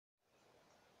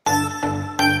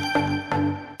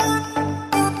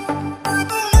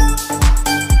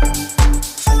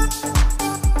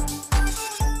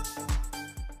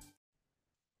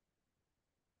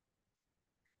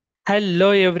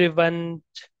Hello everyone.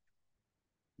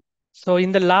 So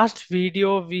in the last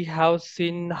video we have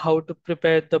seen how to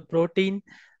prepare the protein,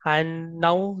 and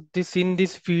now this in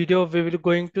this video we will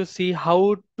going to see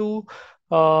how to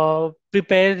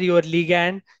prepare your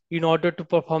ligand in order to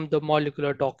perform the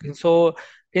molecular docking. So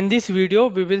in this video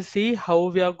we will see how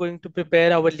we are going to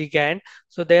prepare our ligand.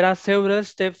 So there are several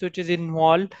steps which is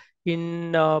involved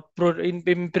in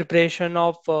preparation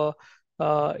of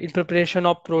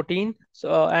protein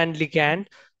and ligand.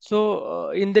 So,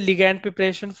 in the ligand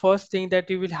preparation, first thing that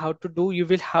you will have to do, you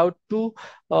will have to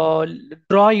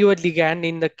draw your ligand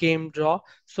in the chem draw.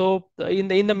 So, in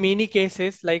the many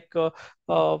cases, uh,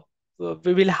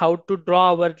 we will have to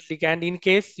draw our ligand. In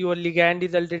case your ligand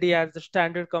is already as the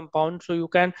standard compound, so you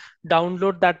can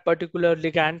download that particular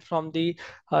ligand from the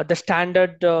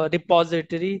standard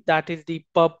repository, that is the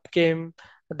PubChem,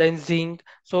 then Zinc.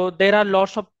 So there are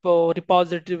lots of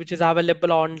repository which is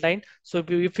available online. So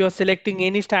if you're selecting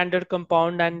any standard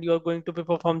compound and you're going to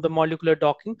perform the molecular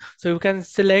docking, so you can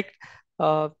select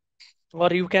uh,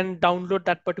 or you can download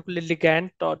that particular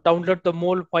ligand or download the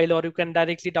mole file, or you can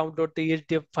directly download the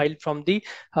HDF file from the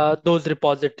those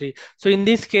repository. So in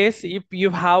this case, if you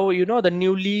have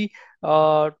the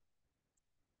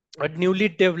uh, newly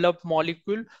developed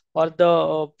molecule, or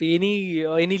the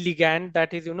any ligand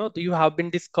that is you have been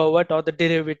discovered, or the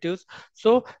derivatives.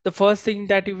 So the first thing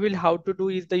that you will have to do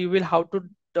is that you will have to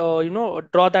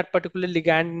draw that particular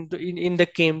ligand in the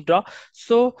chem draw.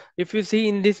 So if you see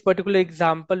in this particular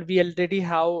example, we already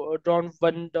have drawn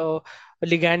one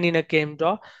ligand in a chem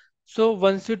draw. So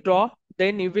once you draw,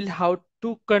 then you will have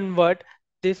to convert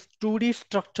this 2D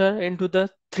structure into the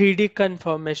 3D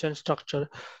conformation structure.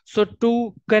 So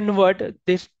to convert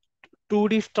this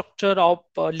 2D structure of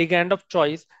ligand of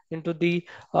choice into the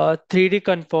 3D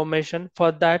conformation,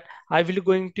 for that I will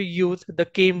going to use the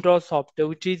ChemDraw software,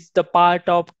 which is the part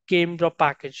of ChemDraw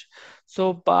package.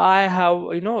 So I have,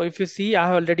 if you see, I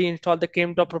have already installed the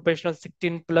ChemDraw Professional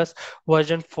 16 Plus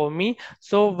version for me.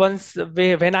 So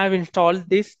when I've installed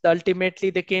this, ultimately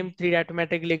the Chem3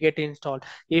 automatically get installed.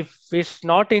 If it's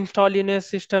not installed in your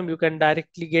system, you can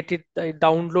directly get it,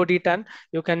 download it, and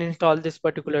you can install this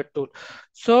particular tool.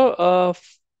 So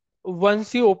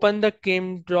once you open the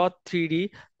ChemDraw 3D,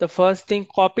 the first thing,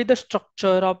 copy the structure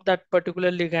of that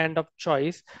particular ligand of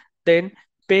choice, then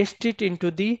paste it into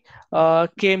the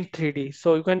Chem 3D.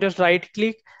 So you can just right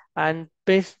click and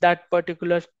paste that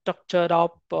particular structure of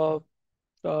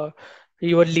uh,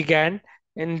 your ligand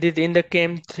in the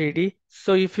Chem 3D.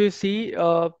 So if you see,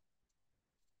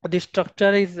 the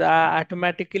structure is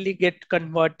automatically get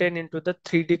converted into the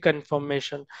 3D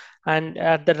conformation, and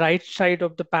at the right side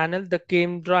of the panel the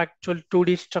camera actual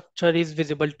 2D structure is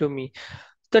visible to me.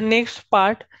 The next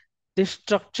part, the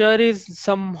structure is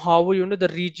somehow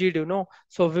the rigid,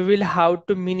 so we will have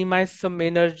to minimize some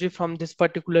energy from this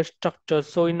particular structure.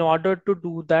 So in order to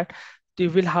do that, you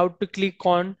will have to click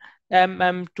on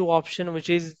MM2 option,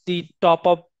 which is the top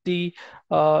of the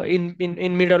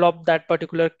in middle of that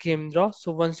particular camera.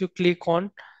 So once you click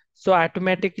on, so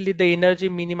automatically the energy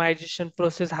minimization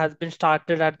process has been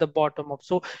started at the bottom of.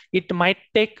 So it might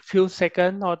take few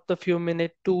seconds or the few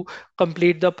minutes to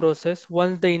complete the process.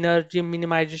 Once the energy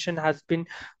minimization has been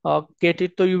get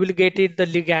it, so you will get it the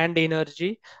ligand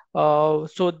energy. So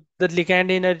the ligand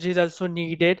energy is also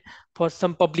needed for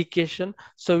some publication.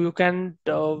 So you can,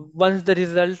 once the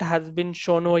result has been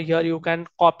shown over here, you can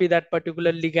copy that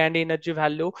particular ligand energy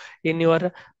value in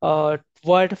your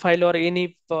Word file, or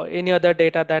any other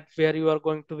data that where you are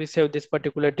going to be save this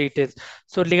particular details.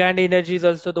 So ligand energy is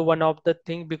also the one of the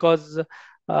thing, because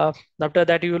uh, after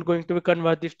that you will going to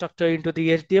convert the structure into the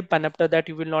HDF, and after that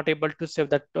you will not able to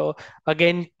save that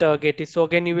again get it. So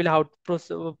again you will have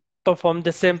to perform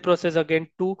the same process again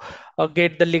to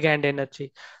get the ligand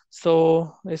energy.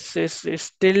 So it's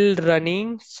still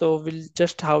running, so we'll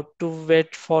just have to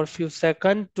wait for a few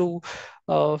seconds to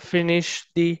finish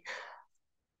the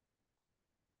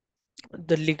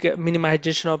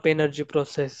minimization of energy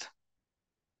process.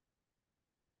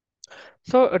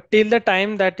 So till the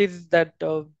time that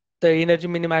the energy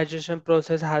minimization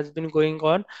process has been going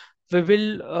on, we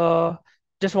will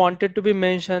just wanted to be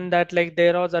mentioned that like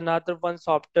there was another one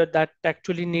software that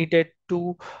actually needed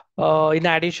to, in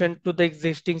addition to the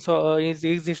existing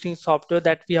software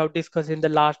that we have discussed in the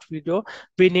last video,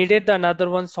 we needed another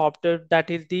one software, that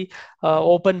is the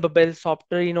Open Bubble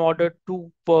software, in order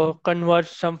to convert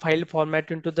some file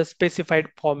format into the specified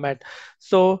format.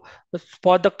 So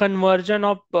for the conversion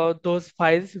of those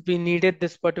files, we needed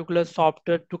this particular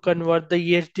software to convert the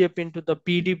EHDF into the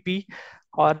PDB,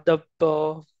 or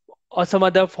the or some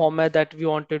other format that we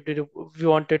wanted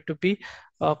to be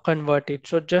converted.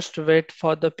 So just wait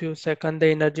for the few seconds. The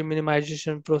energy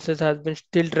minimization process has been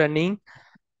still running.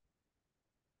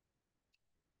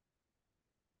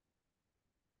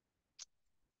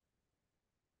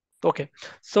 Okay,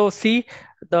 so see,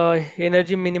 the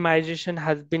energy minimization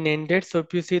has been ended. So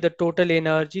if you see the total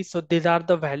energy, so these are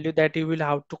the value that you will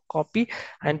have to copy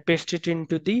and paste it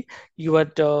into the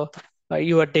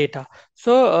your data.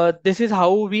 So this is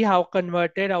how we have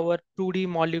converted our 2D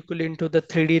molecule into the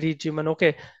 3D regimen.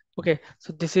 Okay, okay.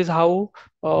 So this is how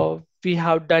we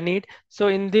have done it. So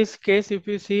in this case, if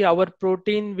you see, our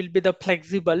protein will be the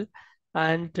flexible,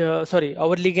 and sorry,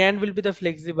 our ligand will be the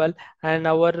flexible, and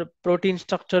our protein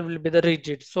structure will be the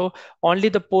rigid. So only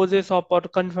the poses of or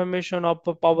conformation of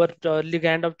our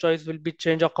ligand of choice will be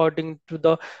changed according to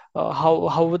the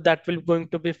how that will going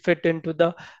to be fit into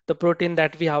the protein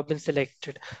that we have been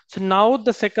selected. So now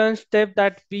the second step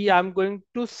that we I'm going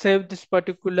to save this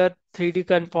particular 3D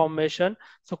conformation.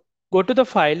 So go to the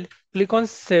file, click on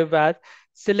save as,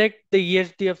 select the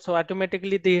ESDF. So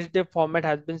automatically the ESDF format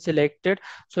has been selected.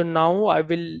 So now I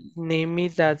will name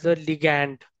it as a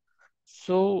ligand.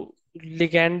 So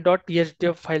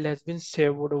ligand.esdf file has been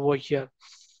saved over here.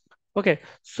 Okay,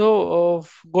 so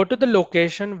go to the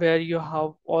location where you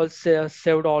have all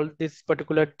saved all this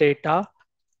particular data.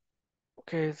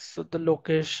 Okay, so the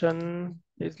location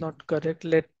is not correct.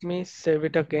 Let me save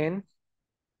it again.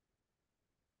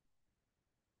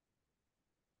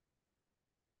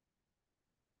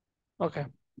 Okay,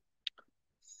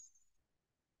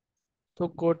 so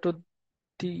go to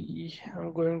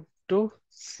I'm going to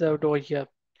save it over here.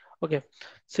 Okay,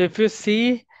 so if you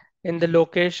see in the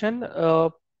location,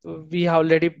 we have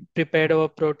already prepared our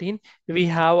protein. We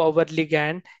have our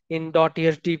ligand in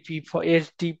 .hdp for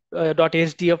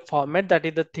 .hdf format, that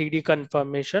is the 3D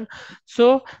confirmation.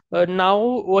 So now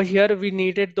over here we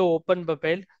needed the open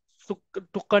bubble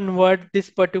to convert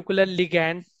this particular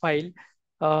ligand file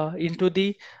into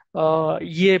the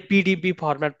PDB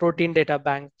format, protein data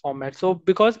bank format. So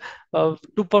because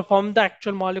to perform the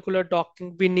actual molecular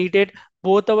docking, we needed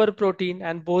both our protein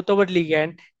and both our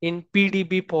ligand in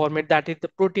PDB format, that is the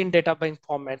protein data bank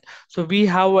format. So we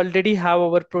have already have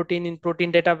our protein in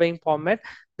protein data bank format.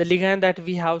 The ligand that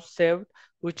we have saved,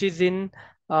 which is in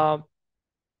uh,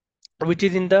 the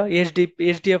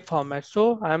HDF format.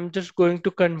 So I'm just going to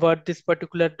convert this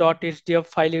particular .hdf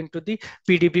file into the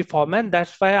PDB format.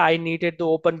 That's why I needed the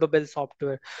open bubble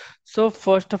software. So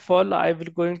first of all, I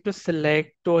will going to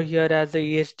select over here as a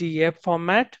HDF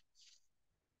format,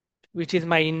 which is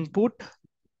my input.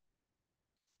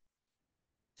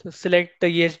 So select the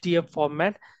HDF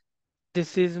format.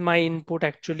 This is my input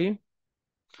actually.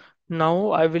 Now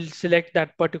I will select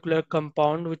that particular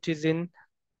compound which is in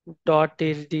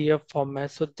 .hdf format.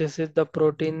 So this is the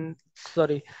protein,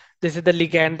 sorry, this is the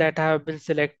ligand that have been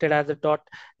selected as a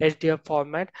 .hdf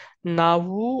format.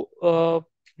 Now,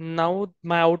 now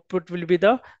my output will be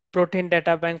the protein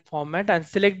data bank format, and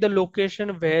select the location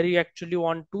where you actually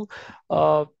want to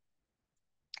uh,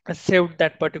 save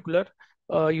that particular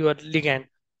your ligand.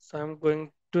 So I'm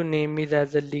going to name it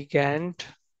as a ligand.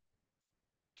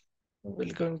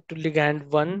 We're going to ligand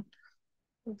one.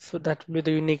 So that will be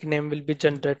the unique name will be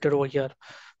generated over here.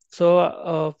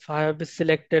 So I have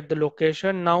selected the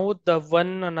location. Now the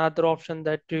one another option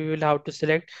that you will have to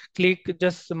select, click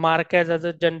just mark as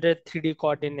a generate 3D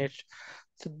coordinates.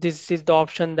 So this is the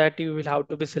option that you will have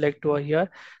to be select over here.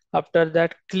 After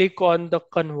that, click on the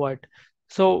convert.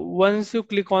 So once you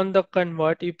click on the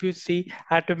convert, if you see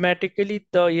automatically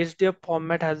the HDF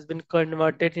format has been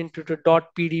converted into the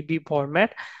 .pdb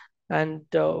format, and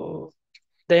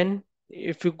then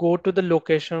if you go to the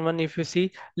location one, if you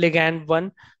see ligand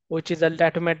one, which is a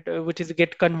which is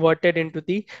get converted into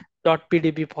the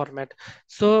 .pdb format.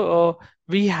 So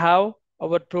we have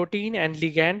our protein and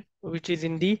ligand which is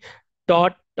in the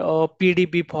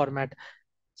 .pdb format.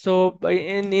 So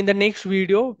in the next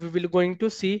video, we will going to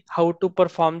see how to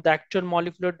perform the actual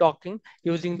molecular docking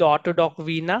using the AutoDock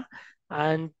Vina.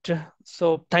 And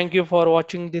so thank you for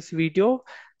watching this video.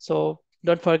 So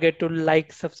don't forget to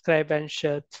like, subscribe, and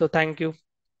share. So thank you.